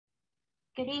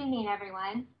Good evening,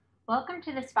 everyone. Welcome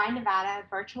to the Spine Nevada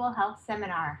Virtual Health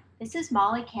Seminar. This is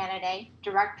Molly Canaday,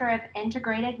 Director of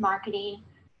Integrated Marketing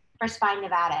for Spine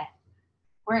Nevada.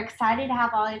 We're excited to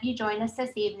have all of you join us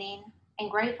this evening and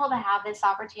grateful to have this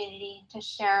opportunity to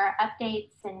share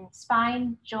updates in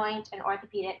spine, joint, and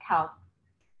orthopedic health.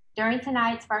 During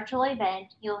tonight's virtual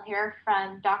event, you'll hear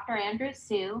from Dr. Andrew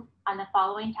Sue on the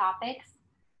following topics: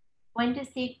 when to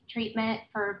seek treatment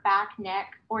for back,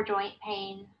 neck, or joint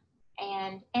pain,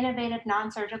 and innovative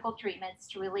non-surgical treatments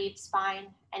to relieve spine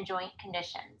and joint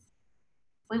conditions.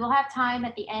 We will have time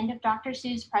at the end of Dr.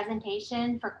 Sue's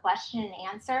presentation for question and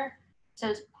answer,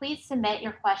 so please submit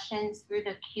your questions through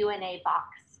the Q&A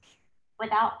box.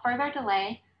 Without further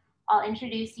delay, I'll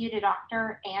introduce you to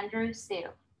Dr. Andrew Sue.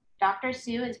 Dr.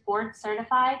 Sue is board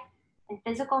certified in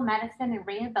physical medicine and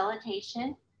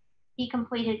rehabilitation. He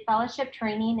completed fellowship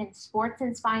training in sports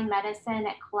and spine medicine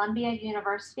at Columbia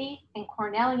University and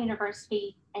Cornell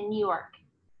University in New York.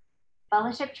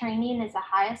 Fellowship training is the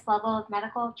highest level of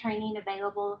medical training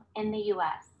available in the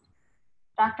US.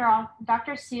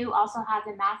 Dr. Sue also has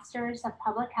a Master's of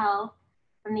Public Health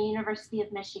from the University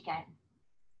of Michigan.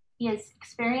 He has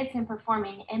experience in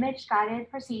performing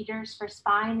image-guided procedures for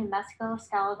spine and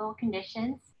musculoskeletal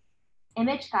conditions.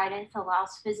 Image guidance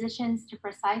allows physicians to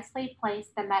precisely place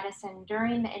the medicine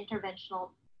during the interventional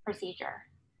procedure.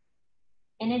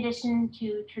 In addition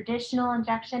to traditional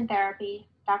injection therapy,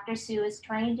 Dr. Sue is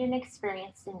trained and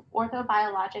experienced in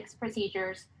orthobiologics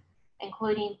procedures,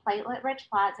 including platelet-rich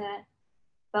plasma,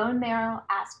 bone marrow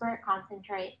aspirate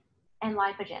concentrate, and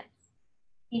lipogens.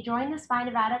 He joined the Spine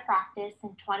Nevada practice in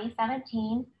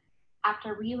 2017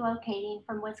 after relocating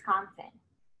from Wisconsin.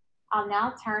 I'll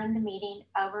now turn the meeting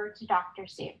over to Dr.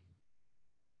 Sue.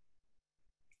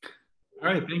 All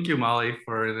right, thank you, Molly,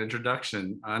 for an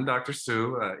introduction. I'm Dr.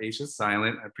 Sue, H is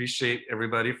silent. I appreciate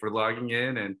everybody for logging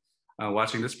in and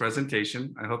watching this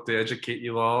presentation. I hope to educate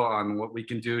you all on what we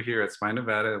can do here at Spine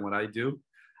Nevada and what I do.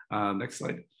 Next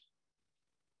slide.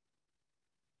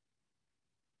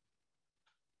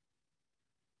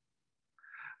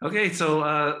 Okay, so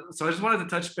I just wanted to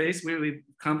touch base. We've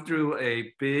come through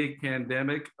a big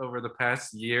pandemic over the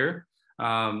past year,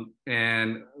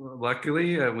 and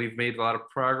luckily we've made a lot of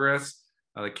progress.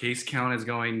 The case count is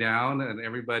going down, and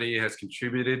everybody has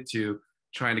contributed to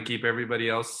trying to keep everybody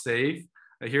else safe.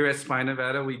 Here at Spine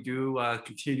Nevada, we do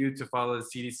continue to follow the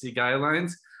CDC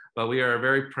guidelines, but we are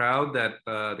very proud that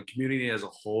the community as a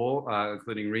whole,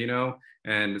 including Reno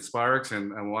and Sparks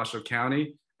and Washoe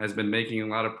County, has been making a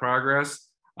lot of progress.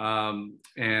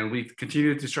 And we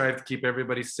continue to strive to keep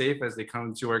everybody safe as they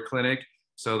come to our clinic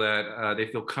so that they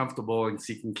feel comfortable in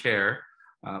seeking care.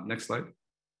 Next slide.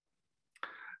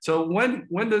 So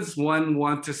when does one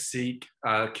want to seek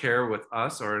care with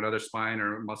us or another spine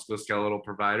or musculoskeletal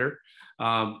provider?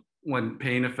 When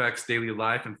pain affects daily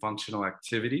life and functional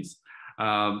activities.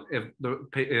 If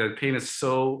the pain is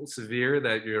so severe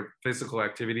that your physical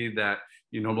activity that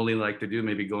you normally like to do,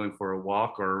 maybe going for a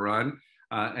walk or a run,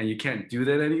 and you can't do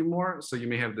that anymore, so you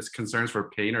may have this concerns for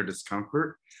pain or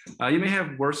discomfort. You may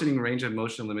have worsening range of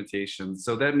motion limitations.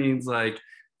 So that means like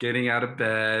getting out of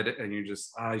bed and you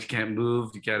just, you can't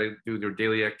move, you gotta do your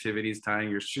daily activities, tying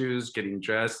your shoes, getting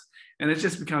dressed, and it's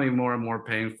just becoming more and more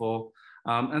painful.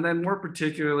 And then more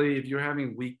particularly, if you're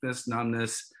having weakness,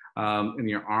 numbness in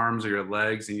your arms or your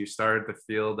legs, and you started to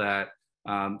feel that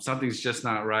something's just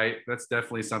not right, that's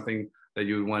definitely something that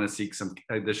you would wanna seek some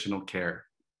additional care.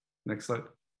 Next slide.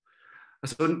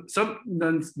 So some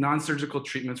non-surgical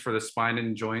treatments for the spine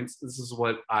and joints. This is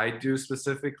what I do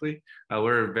specifically.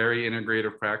 We're a very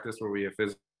integrative practice where we have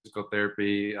physical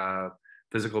therapy,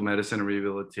 physical medicine and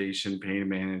rehabilitation, pain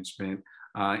management,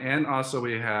 and also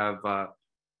we have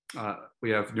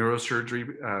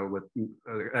neurosurgery with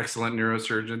excellent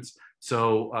neurosurgeons.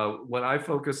 So what I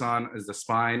focus on is the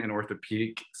spine and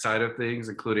orthopedic side of things,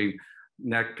 including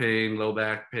neck pain, low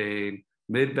back pain,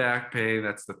 mid-back pain,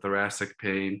 that's the thoracic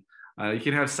pain. You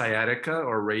can have sciatica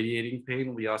or radiating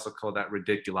pain. We also call that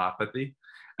radiculopathy.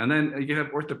 And then you can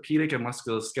have orthopedic and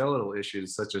musculoskeletal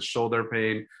issues such as shoulder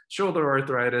pain, shoulder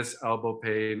arthritis, elbow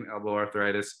pain, elbow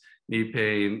arthritis, knee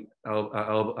pain,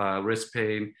 wrist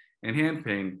pain, and hand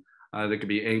pain. There could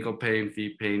be ankle pain,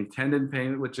 feet pain, tendon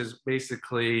pain, which is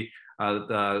basically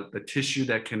the tissue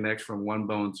that connects from one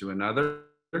bone to another.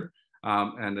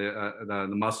 And the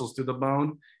muscles to the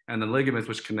bone, and the ligaments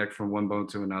which connect from one bone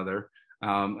to another.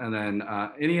 And then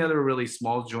any other really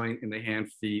small joint in the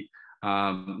hand, feet,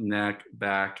 neck,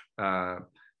 back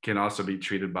can also be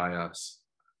treated by us.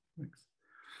 Thanks.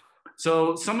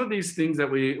 So some of these things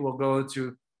that we will go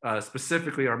into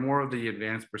specifically are more of the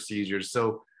advanced procedures.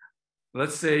 So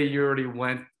let's say you already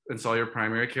went install your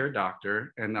primary care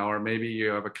doctor, and or maybe you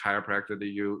have a chiropractor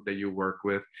that you work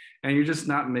with, and you're just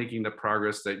not making the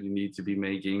progress that you need to be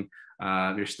making.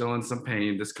 You're still in some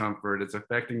pain, discomfort. It's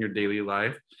affecting your daily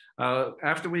life.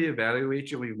 After we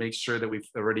evaluate you, we make sure that we've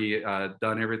already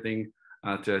done everything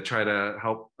to try to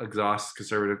help exhaust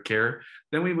conservative care.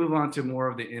 Then we move on to more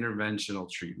of the interventional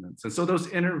treatments. And so those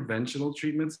interventional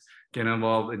treatments can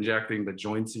involve injecting the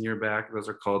joints in your back. Those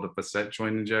are called the facet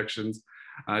joint injections.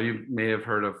 You may have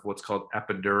heard of what's called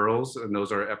epidurals, and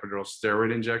those are epidural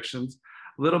steroid injections.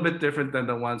 A little bit different than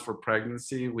the ones for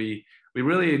pregnancy. We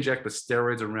really inject the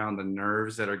steroids around the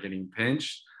nerves that are getting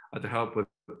pinched to help with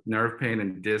nerve pain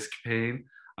and disc pain.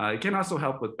 It can also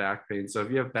help with back pain. So if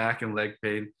you have back and leg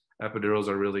pain, epidurals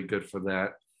are really good for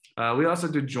that. We also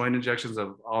do joint injections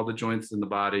of all the joints in the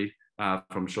body,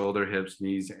 from shoulder, hips,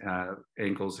 knees,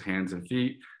 ankles, hands and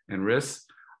feet, and wrists.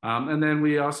 And then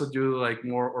we also do like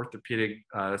more orthopedic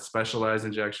specialized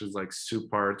injections like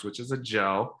Supartz, which is a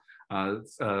gel.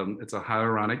 It's a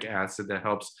hyaluronic acid that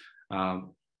helps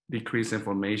decrease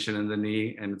inflammation in the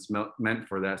knee, and it's meant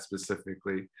for that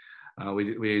specifically.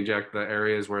 We inject the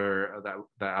areas where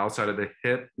the outside of the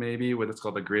hip, maybe what it's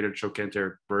called the greater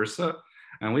trochanteric bursa.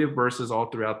 And we have bursas all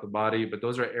throughout the body, but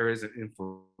those are areas of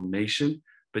inflammation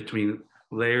between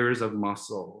layers of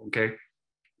muscle, okay?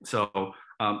 So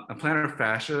a plantar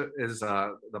fascia is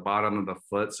the bottom of the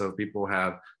foot. So people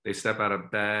they step out of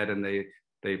bed and they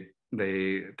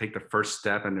take the first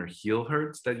step and their heel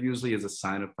hurts. That usually is a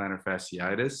sign of plantar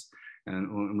fasciitis.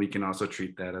 And we can also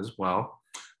treat that as well.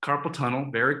 Carpal tunnel,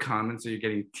 very common. So you're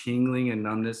getting tingling and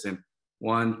numbness in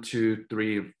 1, 2,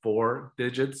 3, and 4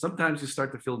 digits. Sometimes you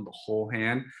start to feel the whole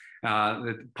hand.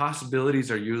 The possibilities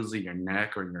are usually your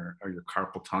neck or your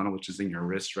carpal tunnel, which is in your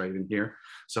wrist right in here.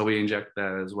 So we inject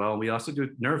that as well. We also do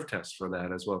nerve tests for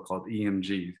that as well, called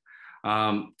EMGs.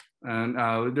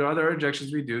 There are other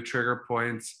injections we do, trigger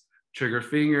points, trigger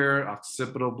finger,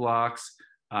 occipital blocks.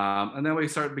 And then we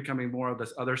start becoming more of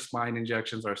this other spine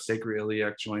injections, our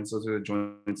sacroiliac joints. Those are the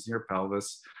joints in your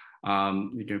pelvis.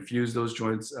 You can fuse those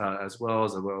joints as well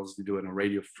as we do in a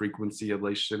radio frequency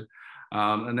ablation.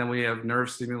 And then we have nerve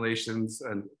stimulations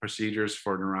and procedures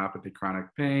for neuropathy, chronic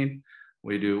pain.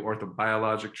 We do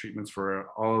orthobiologic treatments for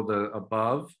all of the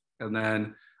above. And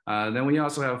then we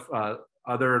also have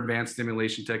other advanced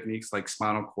stimulation techniques like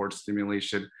spinal cord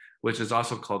stimulation, which is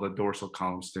also called a dorsal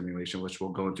column stimulation, which we'll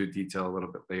go into detail a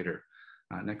little bit later.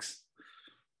 Next.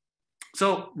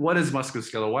 So what is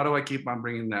musculoskeletal? Why do I keep on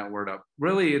bringing that word up?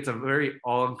 Really, it's a very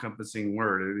all-encompassing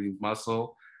word. It means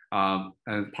muscle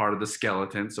and part of the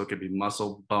skeleton. So it could be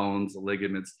muscle, bones,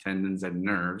 ligaments, tendons, and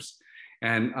nerves.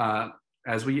 And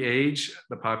as we age,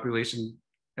 the population,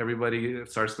 everybody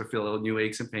starts to feel new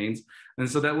aches and pains. And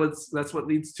so that's what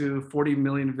leads to 40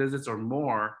 million visits or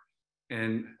more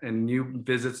and new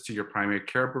visits to your primary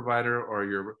care provider or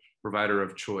your provider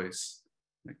of choice.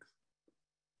 Next.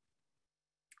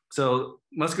 So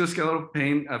musculoskeletal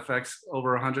pain affects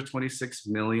over 126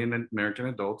 million American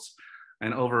adults,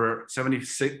 and over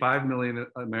 75 million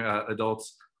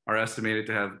adults are estimated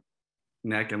to have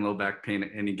neck and low back pain at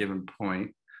any given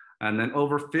point. And then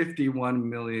over 51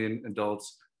 million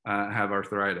adults have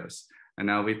arthritis. And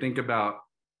now we think about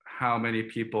how many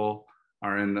people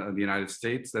are in the United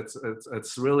States.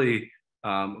 It's really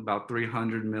about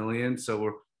 300 million.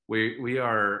 So we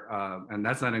are, and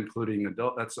that's not including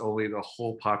adult, that's only the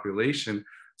whole population.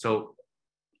 So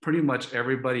pretty much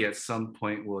everybody at some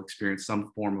point will experience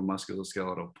some form of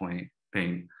musculoskeletal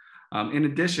pain. In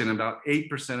addition, about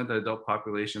 8% of the adult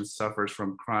population suffers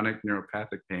from chronic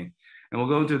neuropathic pain. And we'll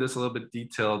go into this a little bit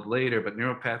detailed later, but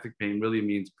neuropathic pain really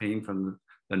means pain from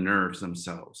the nerves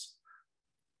themselves.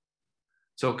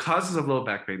 So causes of low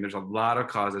back pain, there's a lot of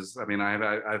causes. I mean,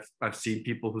 I've seen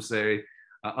people who say,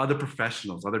 other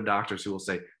professionals, other doctors who will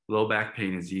say low back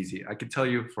pain is easy. I can tell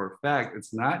you for a fact,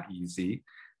 it's not easy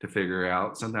to figure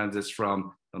out. Sometimes it's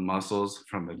from the muscles,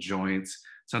 from the joints.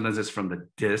 Sometimes it's from the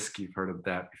disc. You've heard of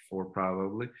that before,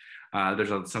 probably.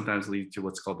 Sometimes lead to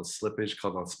what's called a slippage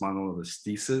called a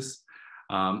spondylolisthesis.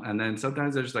 And then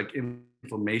sometimes there's like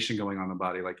inflammation going on in the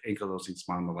body, like ankylosing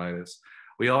spondylitis.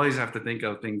 We always have to think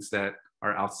of things that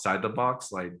are outside the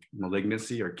box, like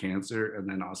malignancy or cancer, and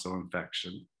then also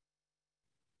infection.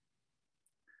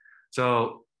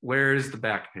 So where is the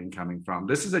back pain coming from?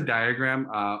 This is a diagram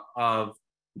of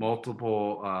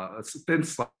multiple, a thin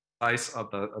slice of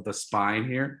the spine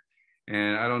here.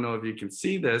 And I don't know if you can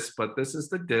see this, but this is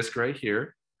the disc right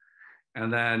here.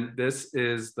 And then this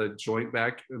is the joint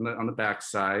back on the back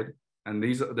side. And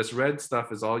this red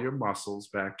stuff is all your muscles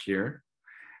back here.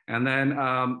 And then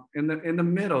in the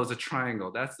middle is a triangle.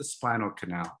 That's the spinal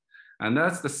canal. And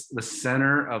that's the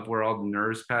center of where all the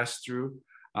nerves pass through.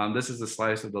 This is the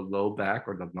slice of the low back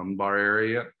or the lumbar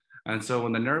area. And so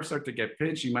when the nerves start to get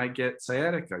pinched, you might get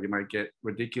sciatica, you might get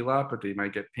radiculopathy, you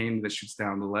might get pain that shoots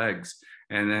down the legs.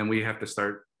 And then we have to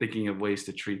start thinking of ways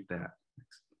to treat that.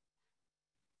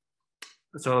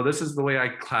 So this is the way I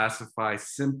classify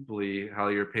simply how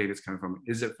your pain is coming from.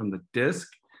 Is it from the disc?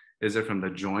 Is it from the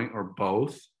joint, or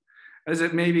both? Is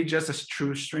it maybe just a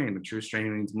true strain? The true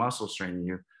strain means muscle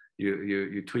strain.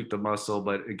 You tweak the muscle,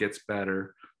 but it gets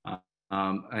better.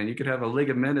 And you could have a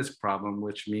ligamentous problem,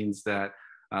 which means that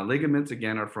ligaments,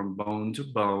 again, are from bone to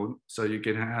bone. So you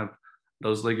can have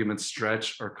those ligaments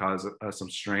stretch or cause some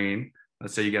strain.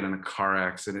 Let's say you get in a car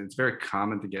accident. It's very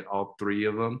common to get all three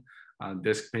of them.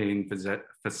 Disc pain,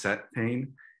 facet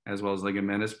pain, as well as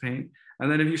ligamentous pain.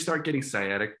 And then if you start getting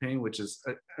sciatic pain, which is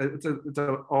it's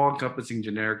an all-encompassing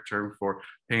generic term for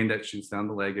pain that shoots down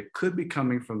the leg, it could be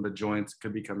coming from the joints,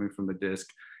 could be coming from the disc,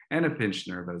 and a pinched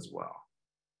nerve as well.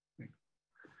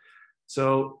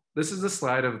 So this is a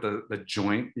slide of the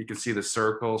joint. You can see the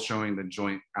circle showing the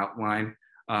joint outline.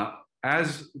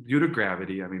 As due to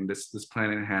gravity, I mean, this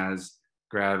planet has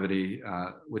gravity,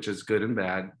 which is good and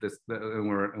bad. And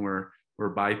we're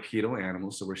bipedal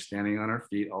animals, so we're standing on our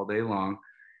feet all day long,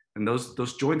 and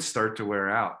those joints start to wear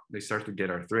out. They start to get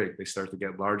arthritic. They start to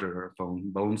get larger,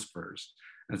 bone spurs,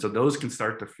 and so those can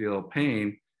start to feel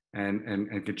pain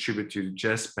and contribute to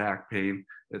just back pain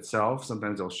itself.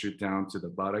 Sometimes they'll shoot down to the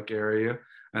buttock area,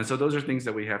 and so those are things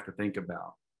that we have to think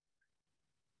about.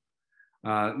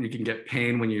 You can get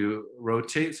pain when you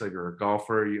rotate. So if you're a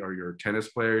golfer or you're a tennis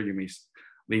player, you may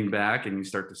lean back and you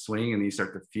start to swing and you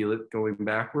start to feel it going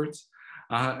backwards.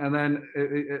 And then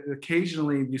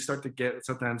occasionally you start to get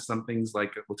sometimes some things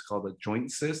like what's called a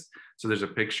joint cyst. So there's a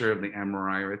picture of the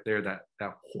MRI right there.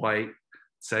 That white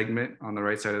segment on the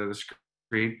right side of the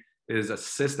screen is a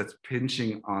cyst that's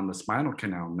pinching on the spinal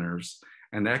canal nerves.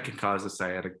 And that can cause a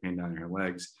sciatic pain down your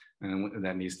legs. And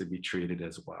that needs to be treated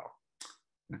as well.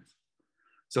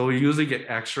 So we usually get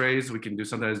x-rays. We can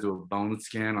sometimes do a bone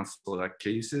scan on select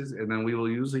cases. And then we will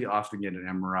usually often get an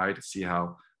MRI to see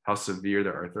how severe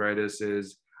the arthritis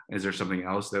is. Is there something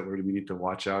else that we need to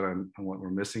watch out on what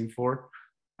we're missing for?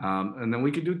 And then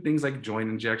we can do things like joint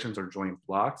injections or joint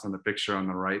blocks. On the picture on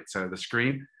the right side of the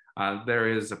screen, there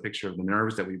is a picture of the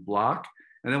nerves that we block.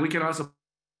 And then we can also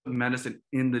put medicine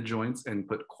in the joints and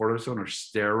put cortisone or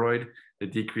steroid to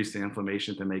decrease the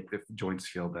inflammation to make the joints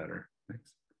feel better.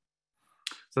 Thanks.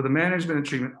 So the management and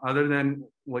treatment, other than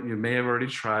what you may have already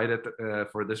tried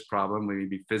for this problem,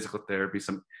 maybe physical therapy,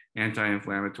 some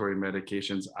anti-inflammatory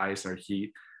medications, ice or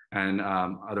heat, and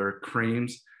other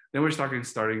creams, then we're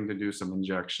starting to do some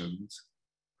injections.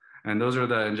 And those are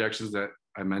the injections that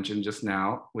I mentioned just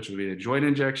now, which would be a joint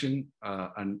injection,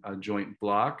 a joint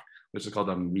block, which is called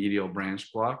a medial branch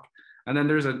block. And then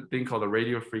there's a thing called a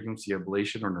radiofrequency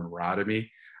ablation or neurotomy.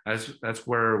 That's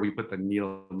where we put the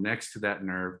needle next to that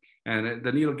nerve, and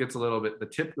the needle gets the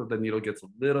tip of the needle gets a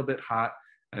little bit hot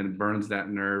and burns that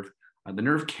nerve. The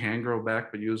nerve can grow back,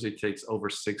 but usually takes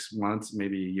over 6 months,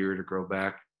 maybe a year to grow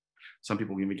back. Some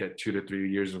people even get 2 to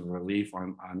 3 years of relief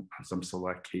on some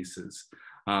select cases.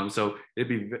 So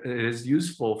it is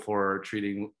useful for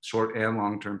treating short and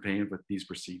long-term pain with these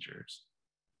procedures.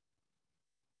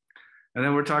 And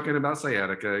then we're talking about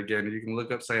sciatica. Again, you can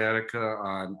look up sciatica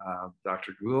on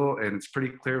Dr. Google, and it's pretty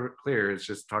clear. It's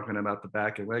just talking about the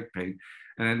back and leg pain.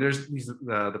 And then there's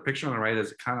the picture on the right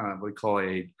is kind of what we call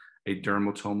a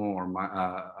dermatomal or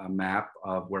a map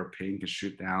of where pain can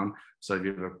shoot down. So if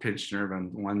you have a pinched nerve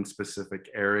on one specific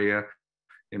area,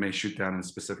 it may shoot down in a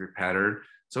specific pattern.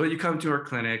 So when you come to our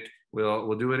clinic,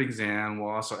 we'll do an exam.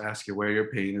 We'll also ask you where your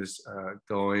pain is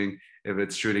going. If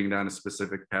it's shooting down a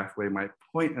specific pathway, might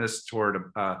point us toward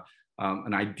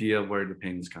an idea of where the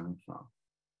pain is coming from.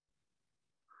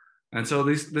 And so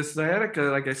this sciatica,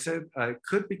 like I said,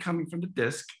 could be coming from the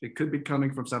disc. It could be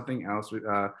coming from something else,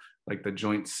 like the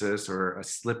joint cyst or a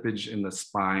slippage in the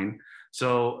spine.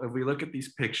 So if we look at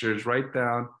these pictures, right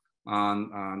down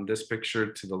on this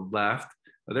picture to the left,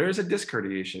 there is a disc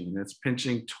herniation, and it's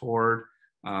pinching toward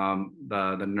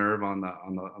the nerve on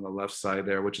the left side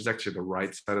there, which is actually the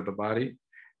right side of the body.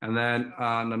 And then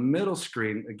on the middle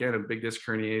screen, again, a big disc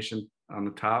herniation on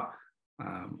the top.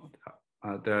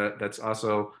 That's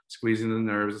also squeezing the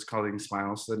nerves. It's called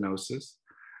spinal stenosis.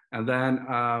 And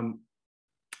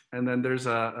then there's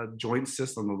a joint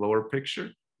cyst on the lower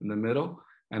picture in the middle,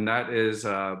 and that is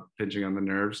pinching on the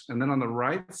nerves. And then on the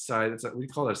right side, we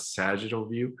call it a sagittal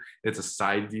view. It's a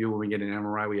side view. When we get an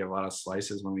MRI, we have a lot of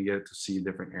slices when we get to see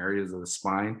different areas of the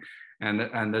spine.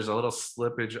 And there's a little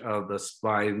slippage of the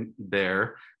spine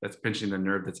there that's pinching the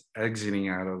nerve that's exiting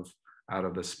out of out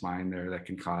of the spine there that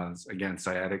can cause, again,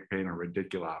 sciatic pain or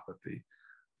radiculopathy.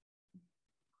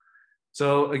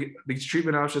 So these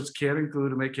treatment options can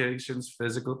include medications,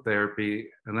 physical therapy,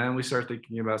 and then we start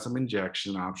thinking about some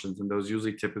injection options, and those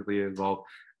usually typically involve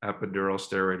epidural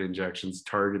steroid injections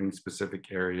targeting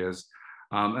specific areas.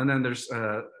 And then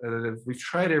if we've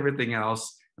tried everything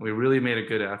else, and we really made a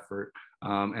good effort,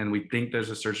 and we think there's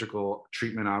a surgical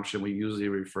treatment option, we usually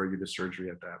refer you to surgery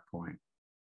at that point.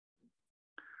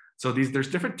 So there's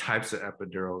different types of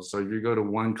epidurals. So if you go to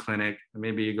one clinic,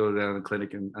 maybe you go down to the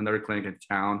clinic in another clinic in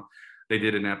town, they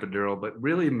did an epidural, but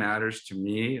really matters to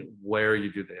me where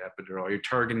you do the epidural. Are you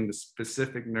targeting the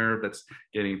specific nerve that's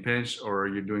getting pinched, or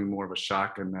are you doing more of a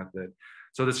shotgun method?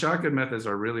 So the shotgun methods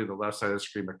are really the left side of the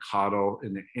screen, the caudal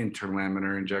and the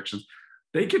interlaminar injections.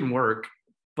 They can work,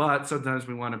 but sometimes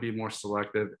we want to be more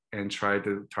selective and try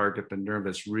to target the nerve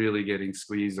that's really getting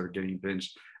squeezed or getting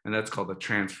pinched, and that's called the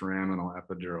transforaminal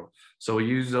epidural. So we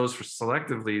use those for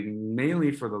selectively,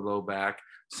 mainly for the low back,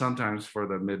 sometimes for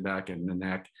the mid back and the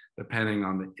neck, depending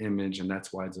on the image. And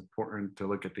that's why it's important to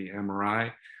look at the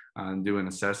MRI and do an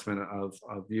assessment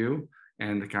of you,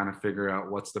 and to kind of figure out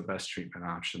what's the best treatment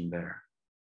option there.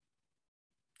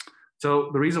 So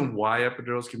the reason why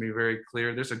epidurals can be very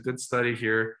clear, there's a good study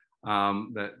here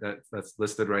that's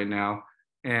listed right now.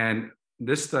 And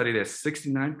this study, there's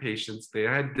 69 patients, they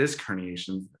had disc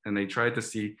herniations, and they tried to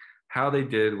see how they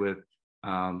did with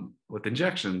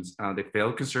injections. They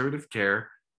failed conservative care,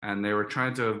 and they were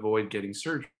trying to avoid getting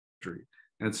surgery.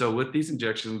 And so with these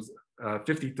injections,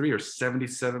 53 or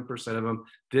 77% of them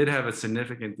did have a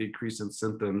significant decrease in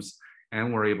symptoms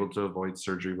and were able to avoid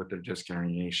surgery with their disc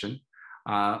herniation.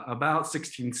 About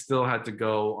 16 still had to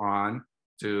go on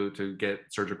to get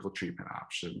surgical treatment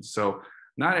options. So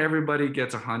not everybody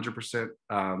gets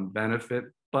 100% benefit,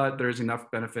 but there's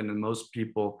enough benefit in most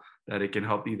people that it can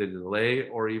help either delay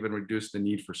or even reduce the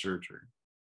need for surgery.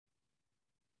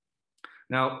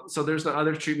 Now, so there's the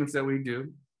other treatments that we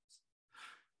do.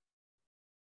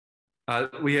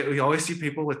 We always see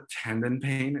people with tendon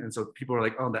pain. And so people are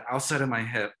like, oh, the outside of my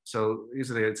hip. So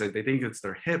usually it's like they think it's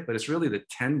their hip, but it's really the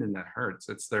tendon that hurts.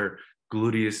 It's their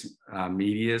gluteus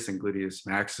medius and gluteus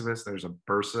maximus. There's a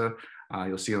bursa.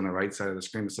 You'll see on the right side of the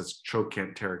screen, it says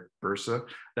trochanteric bursa.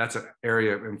 That's an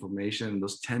area of inflammation.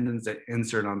 Those tendons that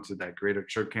insert onto that greater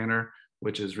trochanter,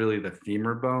 which is really the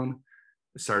femur bone,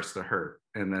 it starts to hurt.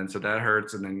 And then so that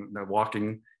hurts, and then the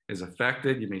walking is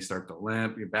affected. You may start to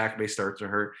limp, your back may start to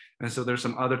hurt. And so there's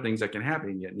some other things that can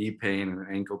happen. You get knee pain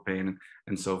and ankle pain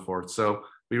and so forth. So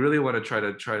we really want to try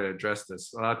to address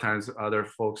this. A lot of times other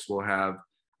folks will have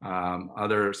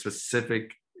other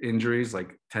specific injuries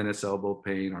like tennis elbow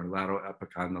pain or lateral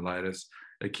epicondylitis,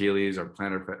 Achilles or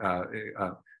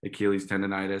plantar Achilles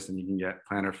tendonitis, and you can get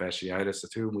plantar fasciitis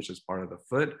too, which is part of the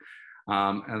foot.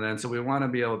 And then so we want to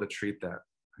be able to treat that.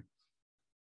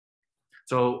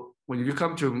 So when you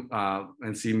come to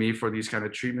and see me for these kind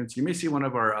of treatments, you may see one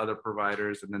of our other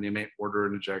providers, and then they may order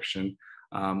an injection.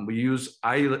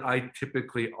 I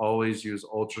typically always use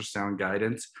ultrasound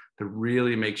guidance to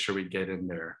really make sure we get in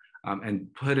there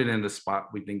and put it in the spot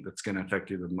we think that's going to affect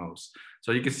you the most.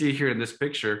 So you can see here in this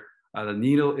picture, the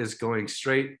needle is going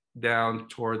straight down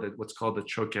toward what's called the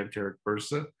trochanteric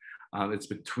bursa. It's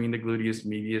between the gluteus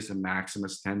medius and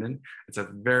maximus tendon. It's a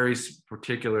very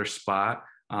particular spot.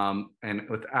 And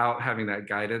without having that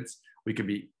guidance, we could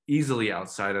be easily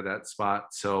outside of that spot.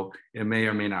 So it may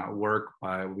or may not work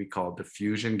by what we call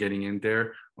diffusion, getting in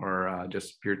there, or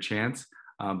just pure chance.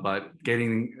 But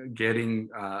getting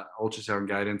ultrasound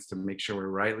guidance to make sure we're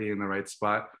rightly in the right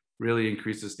spot really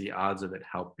increases the odds of it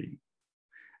helping.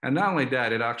 And not only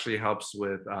that, it actually helps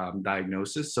with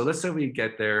diagnosis. So let's say we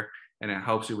get there and it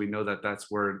helps you, we know that that's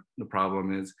where the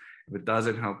problem is. If it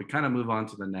doesn't help, we kind of move on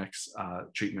to the next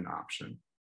treatment option.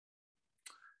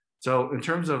 So in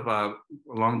terms of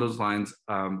along those lines,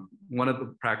 one of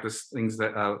the practice things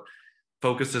that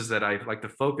focuses that I like to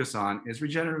focus on is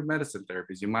regenerative medicine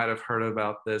therapies. You might have heard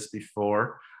about this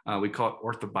before. We call it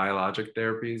orthobiologic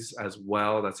therapies as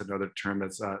well. That's another term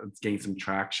that's gained some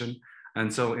traction.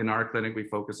 And so in our clinic, we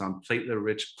focus on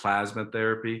platelet-rich plasma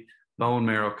therapy, bone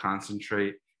marrow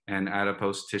concentrate, and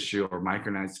adipose tissue or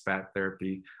micronized fat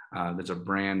therapy. There's a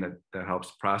brand that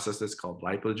helps process this called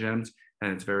Lipogems,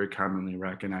 and it's very commonly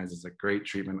recognized as a great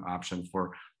treatment option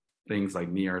for things like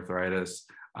knee arthritis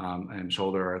and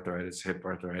shoulder arthritis, hip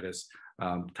arthritis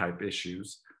type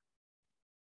issues.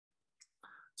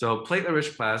 So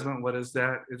platelet-rich plasma, what is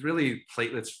that? It's really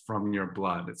platelets from your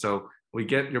blood. So we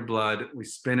get your blood, we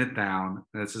spin it down.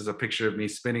 And this is a picture of me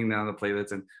spinning down the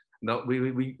platelets. And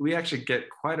we actually get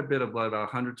quite a bit of blood, about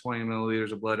 120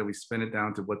 milliliters of blood, and we spin it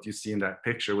down to what you see in that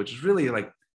picture, which is really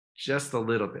like just a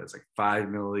little bit. It's like 5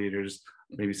 milliliters,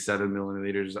 maybe 7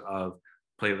 milliliters of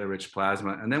platelet-rich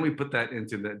plasma, and then we put that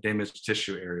into the damaged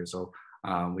tissue area. So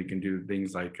we can do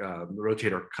things like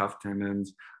rotator cuff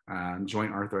tendons,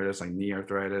 joint arthritis like knee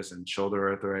arthritis and shoulder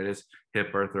arthritis,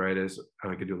 hip arthritis.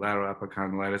 We could do lateral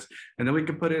epicondylitis, and then we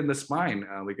can put it in the spine.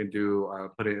 We can do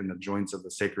put it in the joints of the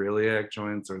sacroiliac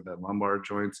joints or the lumbar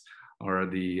joints or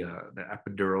the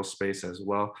epidural space as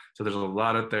well. So there's a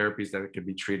lot of therapies that could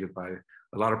be treated by,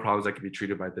 a lot of problems that can be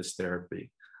treated by this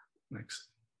therapy. Next.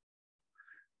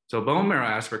 So bone marrow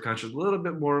aspirate concentrate is a little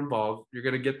bit more involved. You're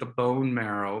going to get the bone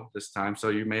marrow this time. So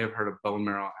you may have heard of bone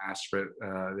marrow aspirate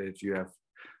if you have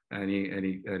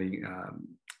any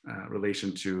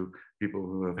relation to people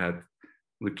who have had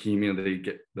leukemia. They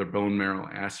get their bone marrow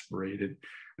aspirated,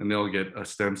 and they'll get a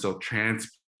stem cell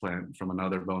transplant from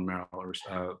another bone marrow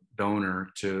donor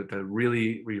to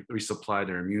really resupply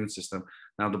their immune system.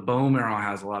 Now the bone marrow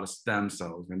has a lot of stem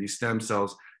cells, and these stem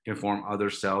cells can form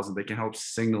other cells, and they can help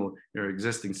signal your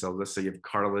existing cells. Let's say you have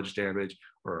cartilage damage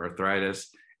or arthritis,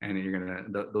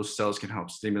 and those cells can help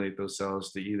stimulate those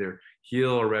cells to either heal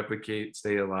or replicate,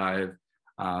 stay alive,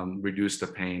 reduce the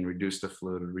pain, reduce the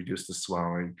fluid, reduce the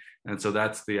swelling. And so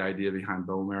that's the idea behind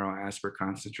bone marrow aspirate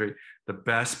concentrate. The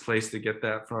best place to get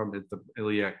that from is the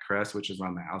iliac crest, which is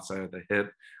on the outside of the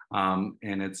hip.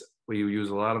 And we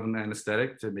use a lot of an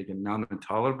anesthetic to make it numb and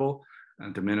tolerable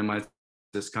and to minimize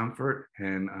discomfort.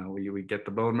 And we get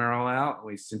the bone marrow out,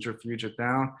 we centrifuge it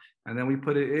down, and then we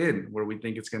put it in where we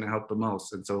think it's going to help the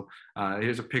most. And so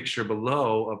here's a picture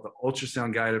below of the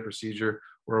ultrasound guided procedure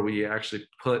where we actually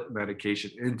put medication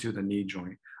into the knee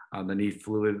joint, the knee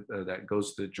fluid that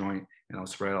goes to the joint, and it'll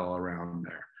spread all around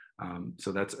there.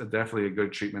 So that's definitely a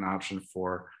good treatment option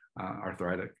for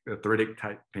arthritic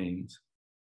type pains.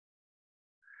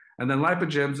 And then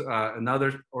lipogems,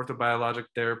 another orthobiologic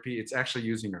therapy. It's actually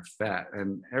using our fat,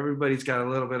 and everybody's got a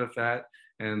little bit of fat,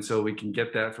 and so we can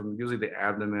get that from usually the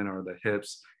abdomen or the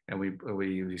hips, and we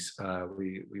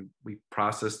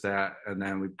process that, and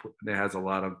then it has a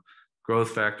lot of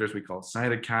growth factors we call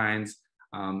cytokines,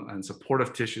 and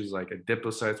supportive tissues like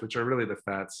adipocytes, which are really the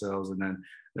fat cells, and then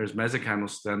there's mesenchymal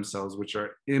stem cells, which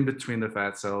are in between the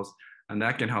fat cells, and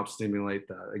that can help stimulate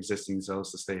the existing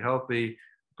cells to stay healthy,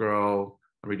 grow,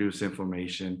 reduce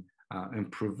inflammation,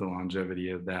 improve the longevity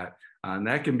of that. And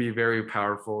that can be very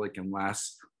powerful. It can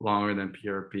last longer than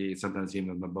PRP, sometimes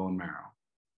even the bone marrow.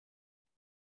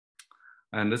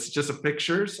 And this is just a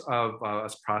pictures of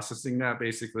us processing that.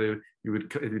 Basically, if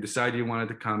you decide you wanted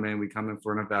to come in, we come in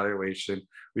for an evaluation.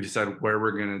 We decide where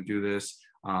we're going to do this,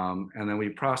 and then we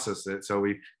process it. So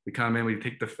we come in, we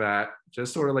take the fat,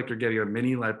 just sort of like you're getting a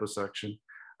mini liposuction,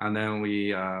 and then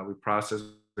we process.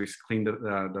 We clean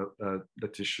the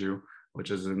tissue,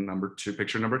 which is in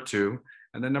picture number 2.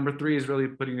 And then number 3 is really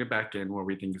putting it back in where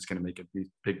we think it's going to make a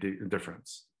big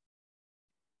difference.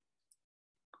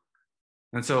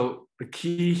 And so the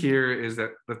key here is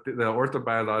that the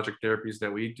orthobiologic therapies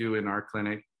that we do in our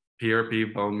clinic,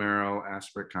 PRP, bone marrow,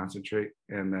 aspirate concentrate,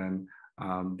 and then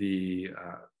the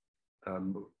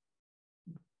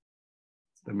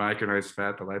micronized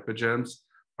fat, the lipogems,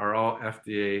 are all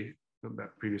FDA, that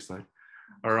previous slide,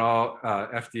 are all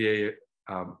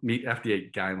meet FDA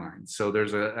guidelines. So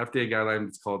there's a FDA guideline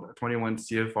that's called 21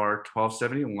 CFR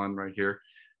 1271 right here,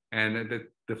 and it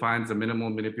defines the minimal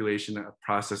manipulation of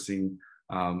processing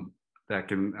that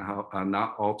can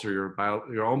not alter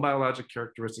your own biologic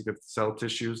characteristic of cell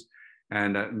tissues,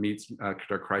 and that meets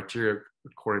the criteria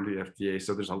according to the FDA.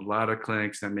 So there's a lot of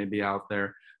clinics that may be out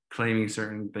there claiming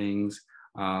certain things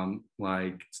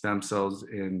like stem cells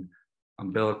in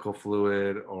umbilical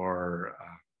fluid or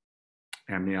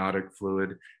amniotic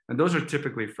fluid, and those are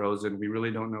typically frozen. We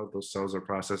really don't know if those cells are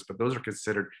processed, but those are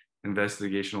considered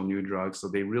investigational new drugs, so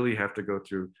they really have to go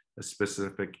through a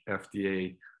specific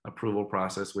FDA approval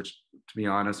process, which, to be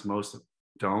honest, most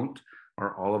don't,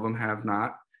 or all of them have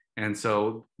not. And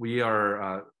so we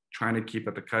are trying to keep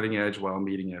at the cutting edge while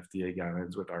meeting FDA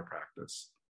guidelines with our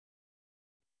practice.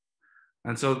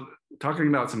 And so talking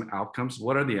about some outcomes,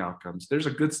 what are the outcomes? There's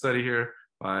a good study here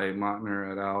by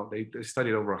Montner et al. They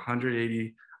studied over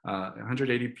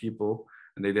 180 people,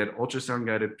 and they did ultrasound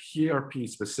guided PRP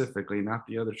specifically, not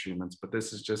the other treatments, but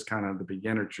this is just kind of the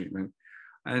beginner treatment.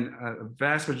 And a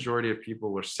vast majority of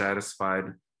people were satisfied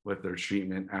with their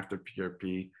treatment after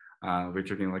PRP.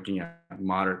 We're looking at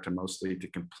moderate to mostly to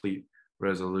complete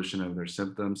resolution of their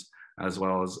symptoms, as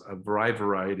well as a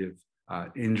variety of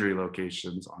injury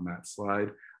locations on that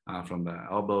slide, from the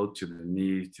elbow to the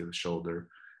knee to the shoulder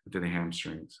to the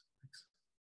hamstrings.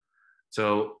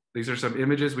 So these are some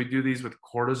images. We do these with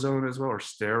cortisone as well, or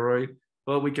steroid,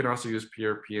 but we can also use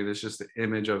PRP, and it's just the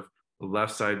image of the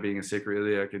left side being a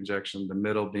sacroiliac injection, the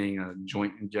middle being a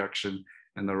joint injection,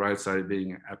 and the right side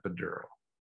being an epidural.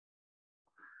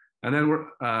 And then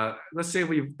let's say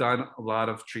we've done a lot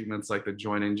of treatments like the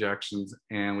joint injections,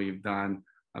 and we've done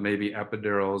maybe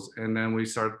epidurals, and then we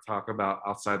start to talk about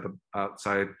outside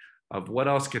of what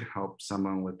else can help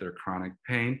someone with their chronic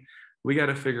pain. We got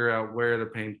to figure out where the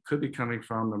pain could be coming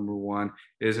from. Number one,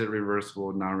 is it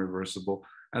reversible, non-reversible?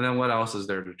 And then what else is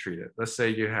there to treat it? Let's say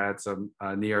you had some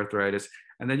knee arthritis,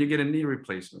 and then you get a knee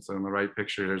replacement. So in the right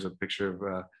picture, there's a picture of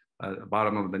the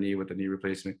bottom of the knee with the knee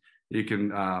replacement. You can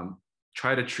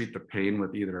try to treat the pain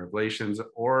with either ablations,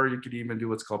 or you could even do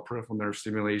what's called peripheral nerve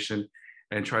stimulation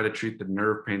and try to treat the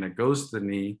nerve pain that goes to the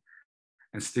knee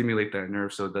and stimulate that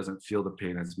nerve so it doesn't feel the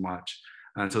pain as much.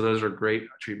 And so those are great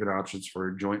treatment options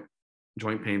for joint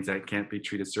pains that can't be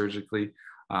treated surgically,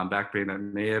 back pain that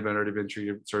may have already been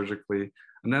treated surgically.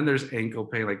 And then there's ankle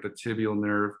pain, like the tibial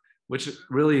nerve, which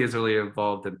really is really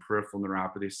involved in peripheral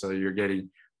neuropathy. So you're getting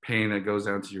pain that goes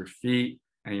down to your feet,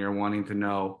 and you're wanting to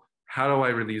know, how do I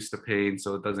release the pain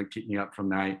so it doesn't keep me up from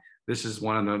night? This is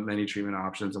one of the many treatment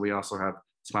options. And we also have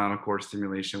spinal cord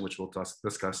stimulation, which we'll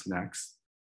discuss next.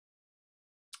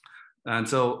 And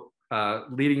so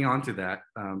leading on to that,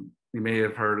 you may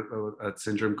have heard of a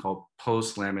syndrome called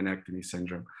post-laminectomy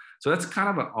syndrome. So that's kind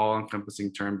of an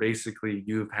all-encompassing term. Basically,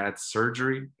 you've had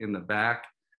surgery in the back,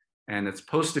 and it's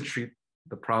supposed to treat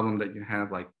the problem that you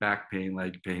have, like back pain,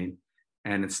 leg pain,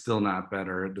 and it's still not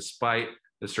better, despite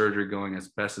the surgery going as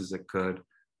best as it could.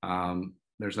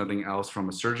 There's nothing else from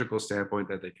a surgical standpoint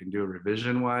that they can do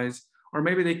revision-wise, or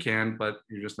maybe they can, but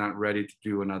you're just not ready to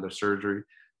do another surgery.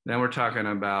 Then we're talking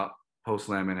about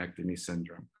post-laminectomy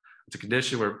syndrome. It's a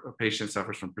condition where a patient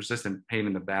suffers from persistent pain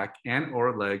in the back and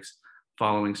or legs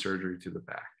following surgery to the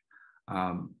back.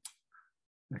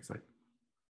 Next slide.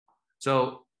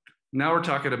 So now we're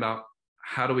talking about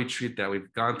how do we treat that?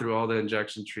 We've gone through all the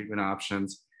injection treatment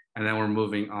options, and then we're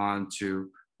moving on to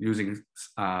using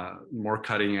more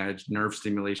cutting edge nerve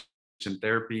stimulation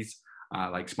therapies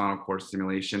like spinal cord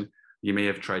stimulation. You may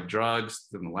have tried drugs,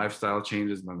 then the lifestyle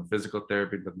changes, then the physical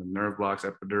therapy, then the nerve blocks,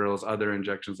 epidurals, other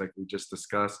injections like we just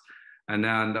discussed. And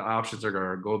then the options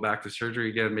are go back to surgery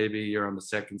again. Maybe you're on the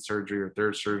second surgery or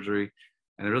third surgery,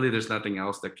 and really there's nothing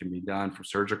else that can be done from a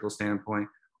surgical standpoint,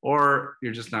 or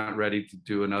you're just not ready to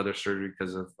do another surgery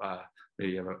because of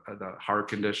maybe you have a heart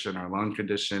condition or lung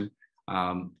condition,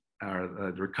 or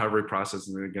the recovery process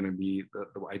is going to be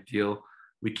the ideal.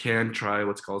 We can try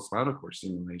what's called spinal cord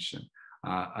stimulation.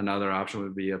 Another option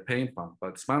would be a pain pump,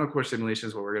 but spinal cord stimulation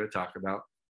is what we're going to talk about.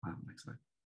 Next slide.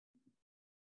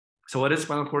 So what is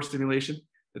spinal cord stimulation?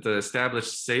 It's an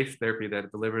established safe therapy that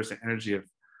delivers the energy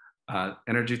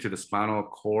to the spinal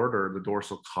cord or the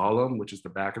dorsal column, which is the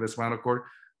back of the spinal cord,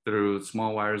 through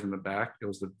small wires in the back. It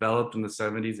was developed in the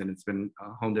 70s, and it's been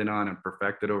honed in on and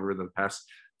perfected over the past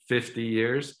 50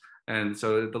 years. And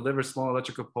so it delivers small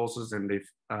electrical pulses, and they've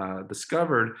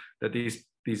discovered that these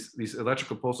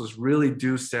electrical pulses really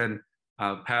do send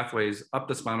pathways up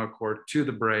the spinal cord to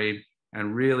the brain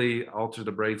and really alter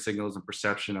the brain signals and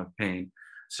perception of pain.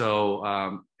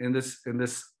 So in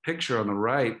this picture on the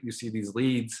right, you see these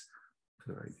leads,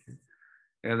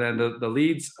 and then the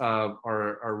leads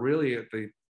are really at the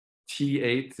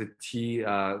T8 to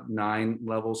T9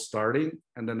 level starting,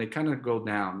 and then they kind of go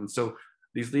down. And so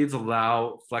these leads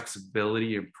allow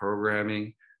flexibility in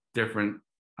programming different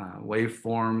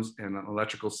waveforms and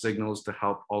electrical signals to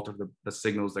help alter the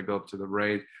signals that go up to the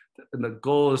brain. And the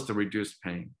goal is to reduce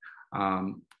pain.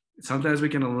 Sometimes we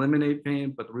can eliminate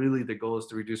pain, but really the goal is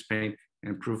to reduce pain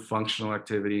and improve functional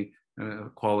activity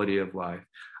and quality of life.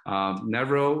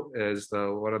 Nevro is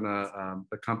one of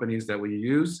the companies that we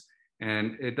use,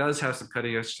 and it does have some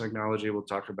cutting edge technology we'll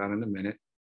talk about in a minute.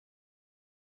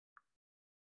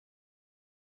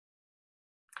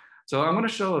 So I'm going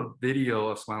to show a video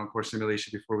of spinal cord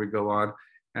stimulation before we go on.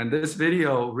 And this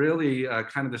video really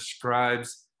kind of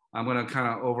describes, I'm going to kind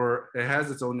of it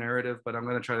has its own narrative, but I'm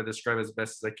going to try to describe it as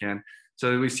best as I can.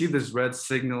 So we see this red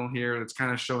signal here. It's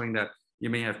kind of showing that you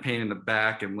may have pain in the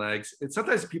back and legs.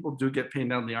 Sometimes people do get pain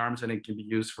down the arms, and it can be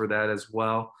used for that as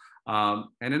well.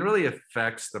 And it really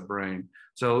affects the brain.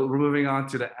 So we're moving on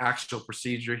to the actual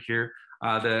procedure here.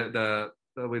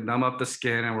 We numb up the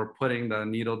skin, and we're putting the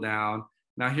needle down.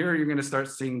 Now here you're going to start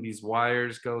seeing these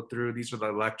wires go through. These are the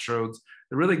electrodes.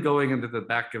 They're really going into the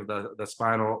back of the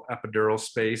spinal epidural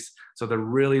space. So they're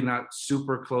really not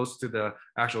super close to the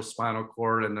actual spinal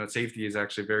cord, and the safety is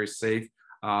actually very safe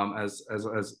as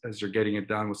you're getting it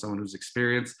done with someone who's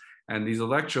experienced. And these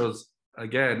electrodes,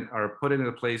 again, are put into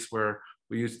a place where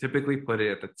we typically put it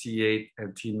at the T8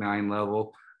 and T9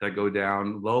 level that go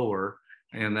down lower,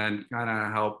 and then kind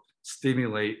of help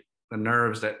stimulate the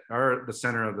nerves that are at the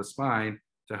center of the spine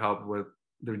to help with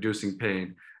the reducing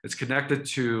pain. It's connected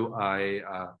to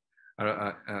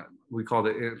we call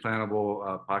it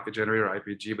implantable pocket generator,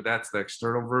 IPG, but that's the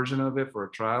external version of it for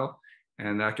a trial,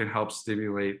 and that can help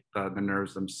stimulate the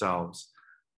nerves themselves.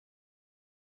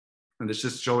 And it's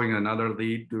just showing another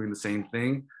lead doing the same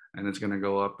thing, and it's going to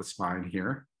go up the spine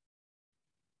here.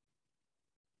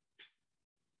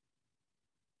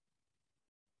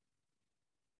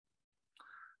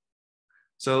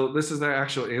 So this is the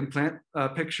actual implant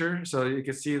picture. So you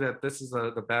can see that this is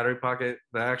the battery pocket.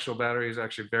 The actual battery is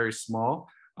actually very small.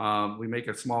 We make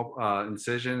a small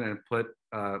incision and put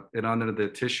it under the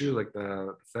tissue, like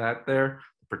the fat there,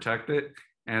 to protect it.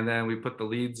 And then we put the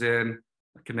leads in,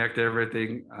 connect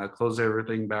everything, close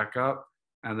everything back up.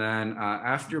 And then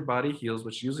after your body heals,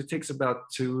 which usually takes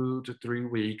about 2 to 3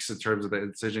 weeks in terms of the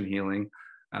incision healing,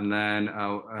 and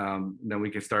then we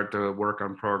can start to work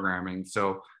on programming.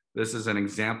 So this is an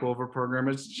example of a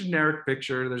programmer. It's a generic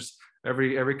picture. There's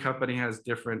every company has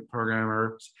different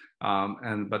programmers,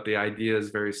 but the idea is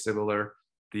very similar.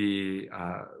 The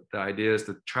idea is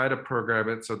to try to program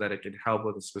it so that it can help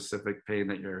with a specific pain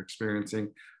that you're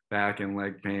experiencing, back and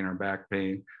leg pain or back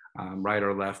pain, right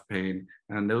or left pain,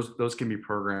 and those can be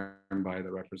programmed by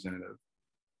the representative.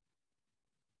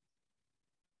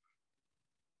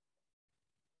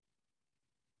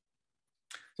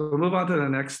 So we'll move on to the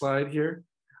next slide here.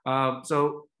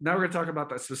 So now we're going to talk about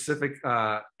the specific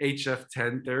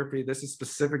HF10 therapy. This is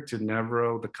specific to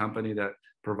Nevro, the company that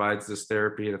provides this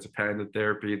therapy. And it's a patented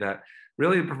therapy that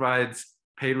really provides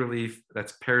pain relief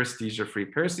that's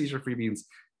paresthesia-free. Paresthesia-free means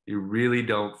you really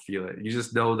don't feel it. You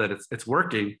just know that it's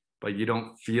working, but you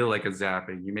don't feel like a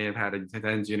zapping. You may have had a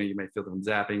TENS unit, you may feel them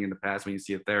zapping in the past when you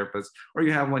see a therapist, or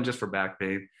you have one just for back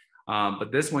pain.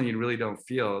 But this one you really don't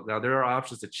feel. Now there are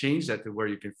options to change that to where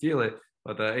you can feel it,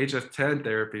 but the HF10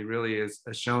 therapy really has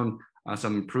shown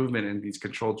some improvement in these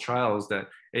controlled trials that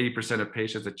 80% of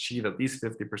patients achieve at least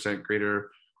 50% greater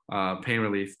pain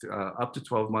relief up to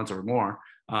 12 months or more.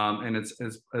 And it's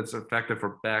effective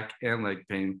for back and leg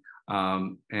pain.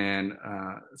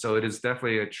 So it is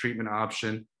definitely a treatment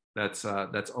option that's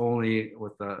only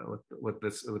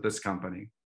with this company.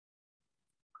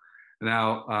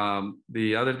 Now,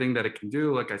 the other thing that it can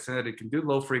do, like I said, it can do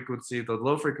low frequency. The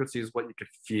low frequency is what you could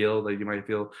feel, that you might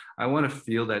feel, I want to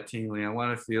feel that tingling. I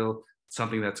want to feel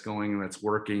something that's going and that's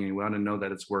working, and you want to know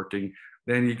that it's working.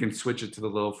 Then you can switch it to the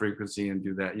low frequency and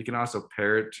do that. You can also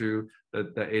pair it to the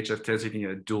HF10, so you can get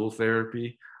a dual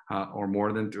therapy or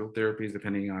more than dual therapies,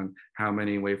 depending on how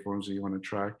many waveforms you want to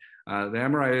try. The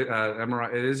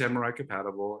MRI, it is MRI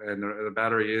compatible, and the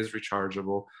battery is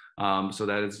rechargeable, so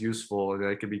that is useful.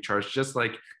 That can be charged just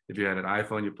like if you had an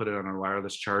iPhone, you put it on a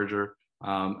wireless charger,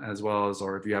 as well as,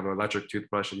 or if you have an electric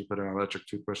toothbrush and you put it on an electric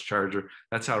toothbrush charger,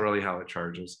 that's how it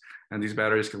charges. And these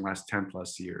batteries can last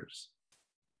 10+ years.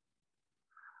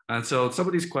 And so some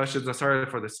of these questions, I'm sorry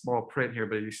for the small print here,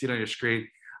 but you see it on your screen.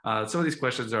 Some of these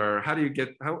questions are, how do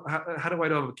I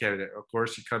know I'm a candidate? Of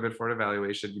course, you come in for an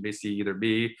evaluation. You may see either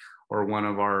me or one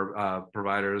of our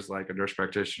providers, like a nurse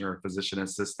practitioner or physician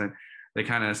assistant. They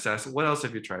kind of assess, what else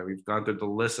have you tried? We've gone through the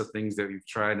list of things that we've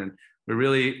tried, and we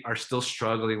really are still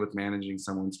struggling with managing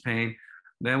someone's pain.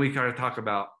 Then we kind of talk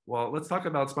about, well, let's talk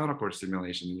about spinal cord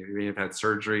stimulation. You may have had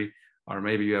surgery, or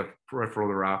maybe you have peripheral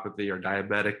neuropathy or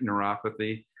diabetic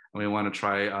neuropathy, and we want to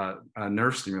try a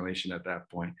nerve stimulation at that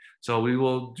point. So we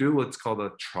will do what's called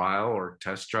a trial or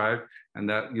test drive, and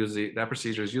that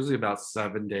procedure is usually about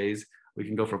 7 days. We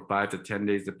can go for 5 to 10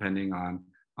 days depending on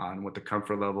what the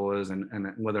comfort level is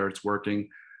and whether it's working.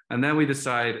 And then we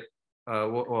decide,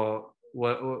 are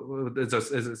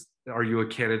you a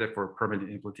candidate for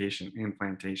permanent implantation?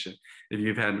 If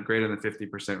you've had greater than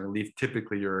 50% relief,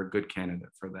 typically you're a good candidate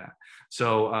for that.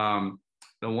 So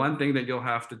the one thing that you'll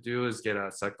have to do is get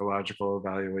a psychological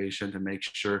evaluation to make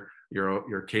sure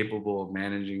you're capable of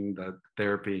managing the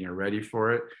therapy and you're ready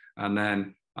for it. And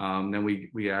then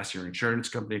we ask your insurance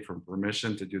company for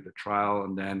permission to do the trial.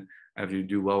 And then if you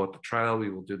do well with the trial, we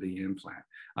will do the implant.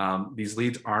 These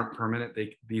leads aren't permanent.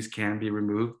 These can be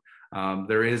removed.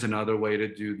 There is another way to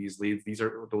do these leads. These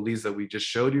are the leads that we just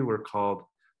showed you were called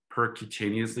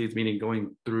percutaneous leads, meaning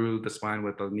going through the spine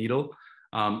with a needle.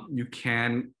 You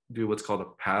can do what's called a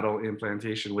paddle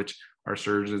implantation, which our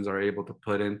surgeons are able to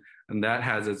put in, and that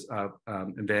has its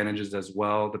advantages as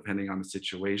well, depending on the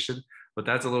situation. But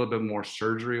that's a little bit more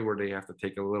surgery, where they have to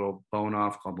take a little bone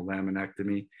off called the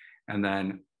laminectomy, and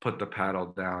then put the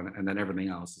paddle down, and then everything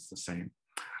else is the same.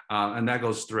 And that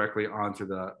goes directly onto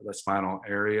the spinal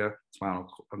area, on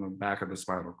the back of the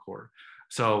spinal cord.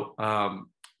 So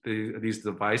these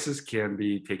devices can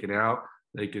be taken out.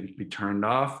 They can be turned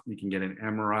off. You can get an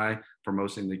MRI for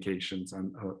most indications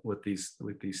with these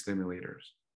stimulators.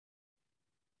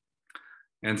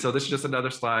 And so this is just another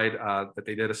slide that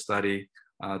they did a study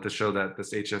to show that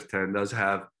this HF10 does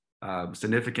have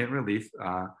significant relief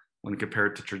when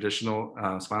compared to traditional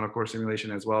spinal cord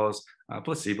stimulation, as well as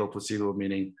placebo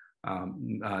meaning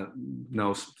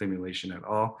no stimulation at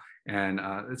all. And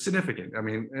it's significant. I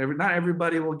mean, not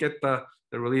everybody will get the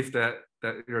relief that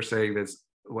you're saying that's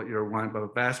what you want, but a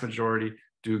vast majority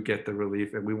do get the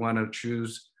relief. And we want to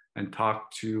choose and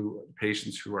talk to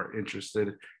patients who are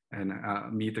interested and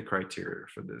meet the criteria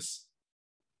for this.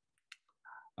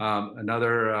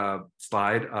 Another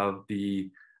slide of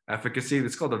the efficacy.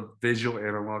 It's called a visual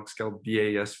analog scale,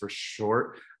 VAS for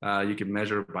short. You can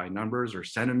measure by numbers or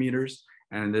centimeters.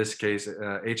 And in this case,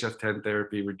 HF10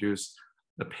 therapy reduced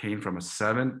the pain from a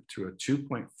 7 to a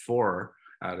 2.4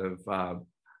 out of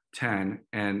 10.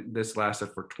 And this lasted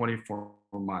for 24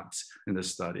 months in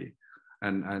this study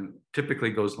and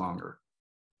typically goes longer.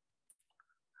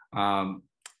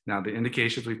 Now, the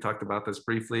indications, we've talked about this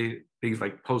briefly, things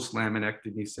like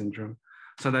post-laminectomy syndrome.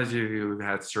 Sometimes you've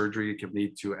had surgery, it can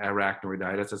lead to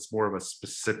arachnoiditis. It's more of a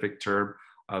specific term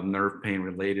of nerve pain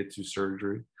related to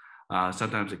surgery.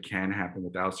 Sometimes it can happen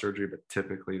without surgery, but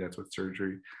typically that's with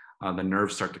surgery. The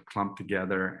nerves start to clump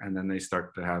together and then they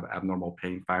start to have abnormal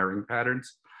pain firing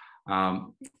patterns.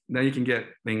 Then you can get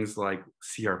things like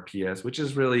CRPS, which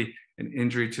is really an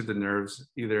injury to the nerves,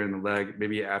 either in the leg,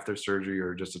 maybe after surgery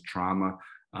or just a trauma.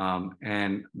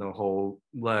 And the whole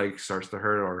leg starts to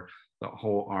hurt or the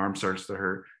whole arm starts to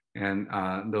hurt. And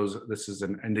this is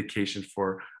an indication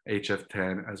for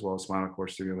HF10 as well as spinal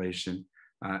cord stimulation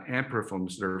and peripheral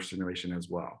nerve stimulation as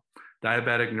well.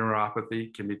 Diabetic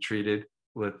neuropathy can be treated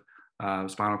with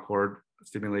spinal cord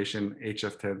stimulation,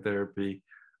 HF10 therapy,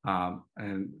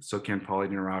 and so can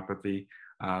polyneuropathy.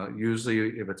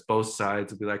 Usually, if it's both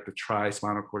sides, we like to try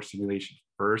spinal cord stimulation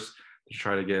first to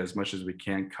try to get as much as we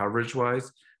can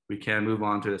coverage-wise. We can move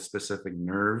on to the specific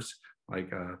nerves,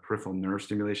 like peripheral nerve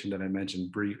stimulation that I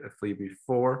mentioned briefly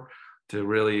before, to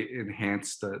really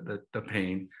enhance the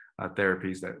pain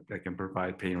therapies that can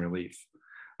provide pain relief.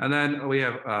 And then we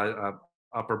have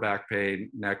upper back pain,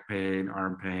 neck pain,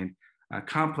 arm pain,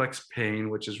 complex pain,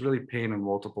 which is really pain in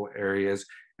multiple areas.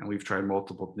 And we've tried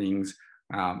multiple things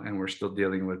and we're still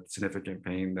dealing with significant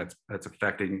pain that's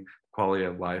affecting quality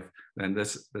of life. Then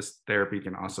this therapy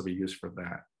can also be used for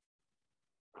that.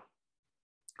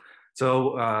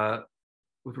 So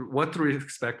what do we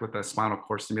expect with a spinal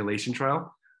cord stimulation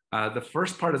trial? The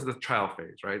first part is the trial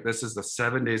phase, right? This is the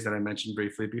 7 days that I mentioned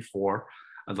briefly before.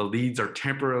 The leads are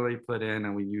temporarily put in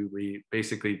and we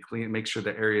basically make sure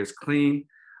the area is clean.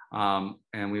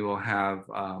 And we will have,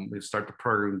 we start the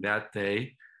program that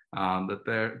day.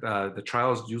 The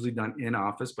trial is usually done in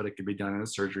office, but it can be done in a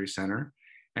surgery center.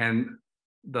 And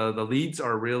the leads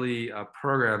are really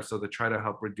programmed so they try to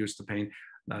help reduce the pain.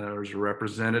 There's a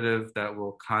representative that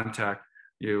will contact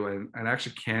you and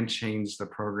actually can change the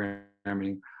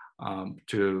programming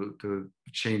to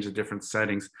change the different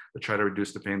settings to try to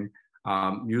reduce the pain.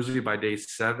 Usually by day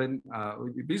 7,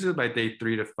 usually by day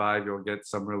 3 to 5, you'll get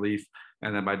some relief.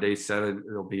 And then by day 7,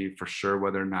 it'll be for sure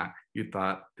whether or not you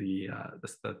thought the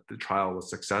trial was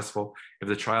successful. If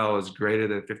the trial is greater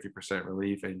than 50%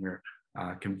 relief and you're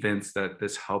convinced that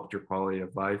this helped your quality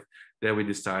of life, then we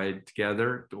decide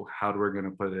together how we're going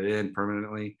to put it in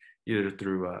permanently, either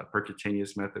through a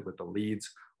percutaneous method with the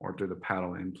leads or through the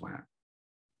paddle implant.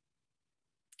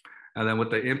 And then with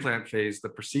the implant phase, the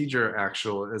procedure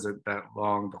actual isn't that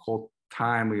long. The whole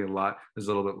time we allot is a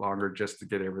little bit longer just to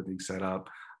get everything set up.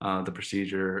 The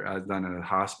procedure is done in a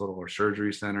hospital or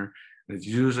surgery center. It's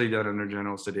usually done under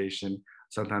general sedation,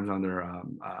 sometimes under a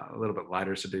little bit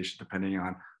lighter sedation, depending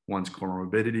on one's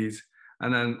comorbidities.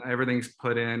 And then everything's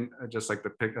put in just like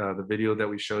the video that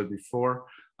we showed before.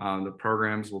 The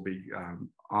programs will be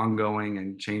ongoing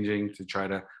and changing to try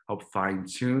to help fine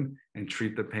tune and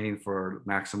treat the pain for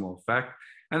maximal effect.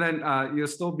 And then you'll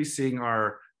still be seeing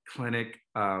our clinic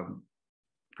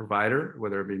provider,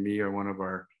 whether it be me or one of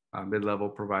our mid-level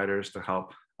providers, to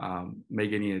help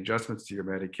make any adjustments to your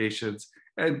medications,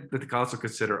 and to also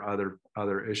consider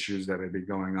other issues that may be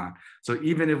going on. So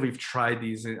even if we've tried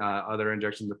these other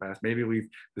injections in the past, maybe we've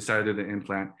decided to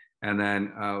implant, and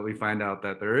then we find out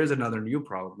that there is another new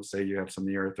problem. Say you have some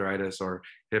knee arthritis or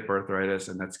hip arthritis,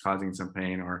 and that's causing some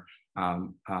pain, or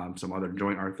some other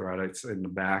joint arthritis in the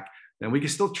back, then we can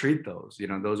still treat those. You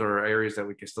know, those are areas that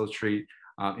we can still treat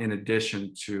in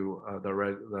addition to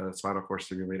the spinal cord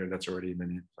stimulator that's already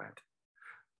been implanted.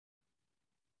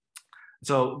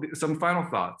 So some final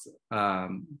thoughts.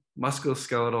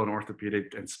 Musculoskeletal and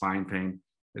orthopedic and spine pain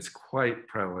It's quite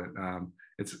prevalent.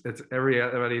 It's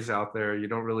everybody's out there. You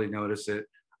don't really notice it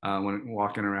when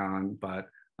walking around, but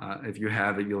if you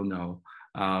have it, you'll know.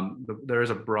 There is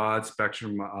a broad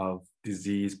spectrum of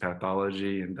disease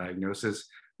pathology and diagnosis,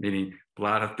 meaning a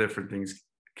lot of different things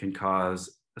can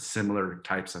cause similar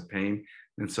types of pain.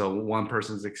 And so one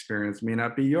person's experience may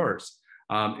not be yours.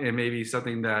 It may be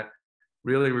something that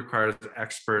really requires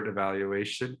expert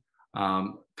evaluation,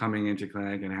 coming into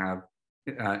clinic and have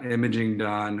imaging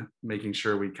done, making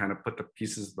sure we kind of put the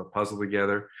pieces of the puzzle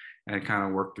together and kind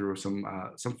of work through some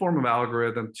form of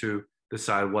algorithm to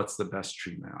decide what's the best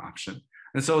treatment option.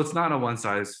 And so it's not a one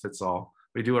size fits all.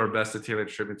 We do our best to tailor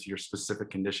treatment to your specific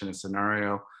condition and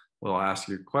scenario. We'll ask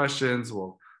you questions.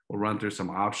 We'll run through some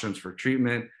options for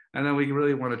treatment. And then we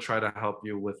really want to try to help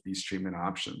you with these treatment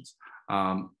options.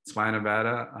 Spine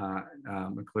Nevada,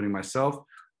 including myself,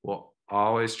 will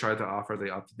always try to offer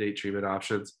the up-to-date treatment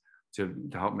options to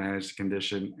help manage the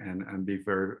condition and be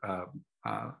very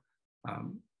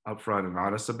upfront and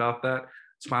honest about that.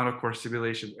 Spinal cord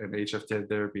stimulation and HF10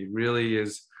 therapy really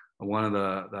is one of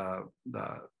the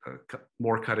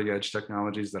more cutting edge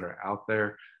technologies that are out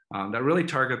there that really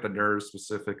target the nerves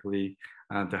specifically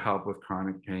to help with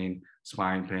chronic pain,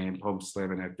 spine pain,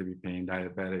 post-laminectomy pain,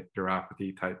 diabetic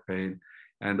neuropathy type pain.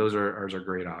 And those are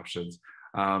great options.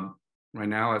 Right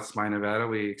now at Spine Nevada,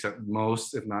 we accept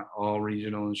most, if not all,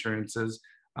 regional insurances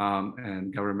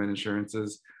and government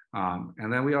insurances.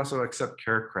 And then we also accept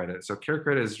care credit. So care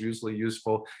credit is usually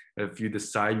useful if you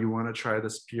decide you want to try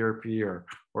this PRP or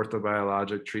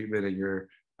orthobiologic treatment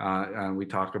and we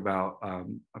talk about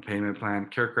a payment plan.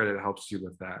 Care credit helps you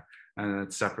with that. And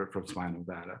it's separate from Spine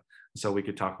Nevada. So we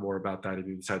could talk more about that if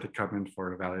you decide to come in for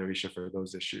an evaluation for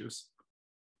those issues.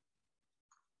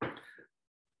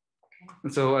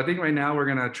 And so I think right now we're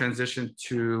going to transition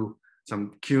to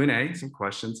some Q&A, some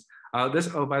questions. By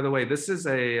the way, this is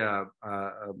a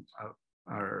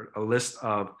list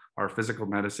of our physical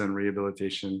medicine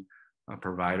rehabilitation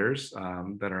providers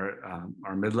that are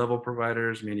our mid-level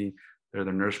providers, meaning they're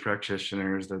the nurse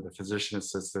practitioners, they're the physician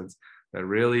assistants that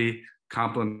really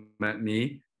complement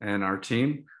me and our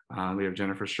team. We have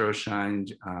Jennifer Stroshine,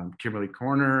 Kimberly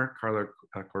Corner, Carla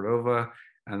Cordova,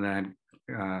 and then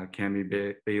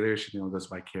Cami Baylor. She goes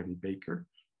by Cami Baker.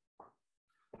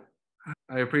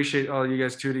 I appreciate all you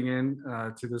guys tuning in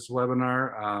to this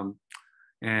webinar.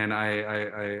 And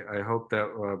I hope that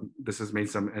this has made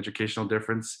some educational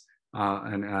difference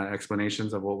and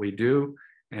explanations of what we do.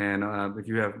 And if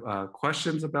you have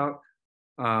questions about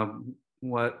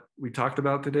what we talked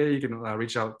about today, you can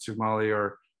reach out to Molly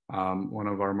or one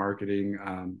of our marketing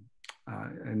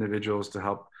individuals to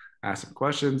help ask some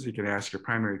questions. You can ask your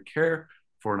primary care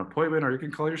for an appointment, or you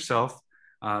can call yourself,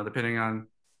 depending on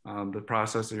the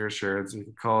process of your insurance. You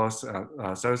can call us at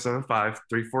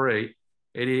 775-348-8800.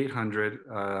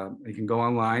 You can go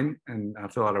online and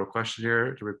fill out a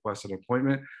questionnaire to request an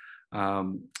appointment.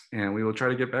 And we will try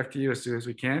to get back to you as soon as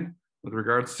we can with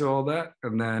regards to all that.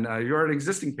 And then you're an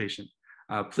existing patient.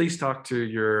 Please talk to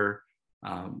your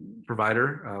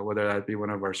provider, whether that be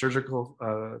one of our surgical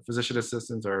physician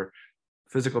assistants or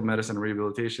physical medicine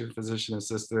rehabilitation physician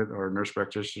assistant or nurse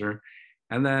practitioner,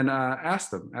 and then ask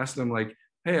them like,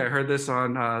 hey, I heard this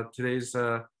on today's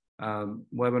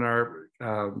webinar,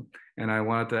 and I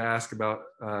wanted to ask about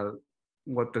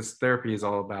what this therapy is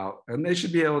all about. And they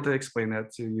should be able to explain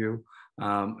that to you.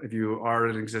 If you are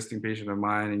an existing patient of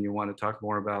mine and you want to talk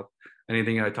more about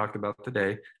anything I talked about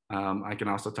today, I can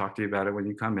also talk to you about it when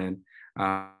you come in.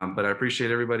 But I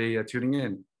appreciate everybody tuning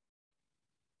in.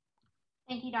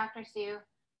 Thank you, Dr. Sue.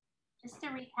 Just to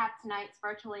recap tonight's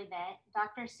virtual event,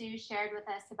 Dr. Sue shared with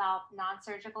us about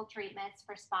non-surgical treatments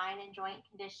for spine and joint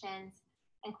conditions,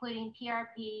 including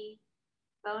PRP,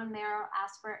 bone marrow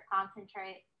aspirate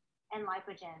concentrate, and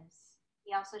lipogems.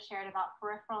 He also shared about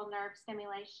peripheral nerve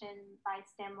stimulation by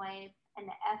StimWave and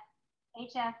the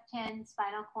HF10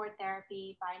 spinal cord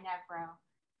therapy by Nevro.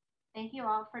 Thank you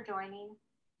all for joining.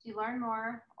 To learn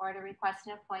more or to request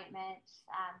an appointment,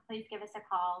 please give us a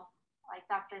call, like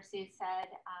Dr. Sue said,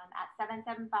 at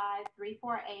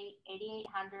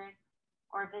 775-348-8800,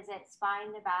 or visit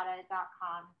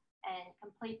spinenevada.com and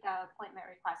complete the appointment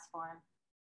request form.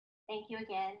 Thank you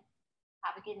again.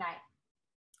 Have a good night.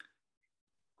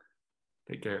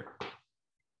 Take care.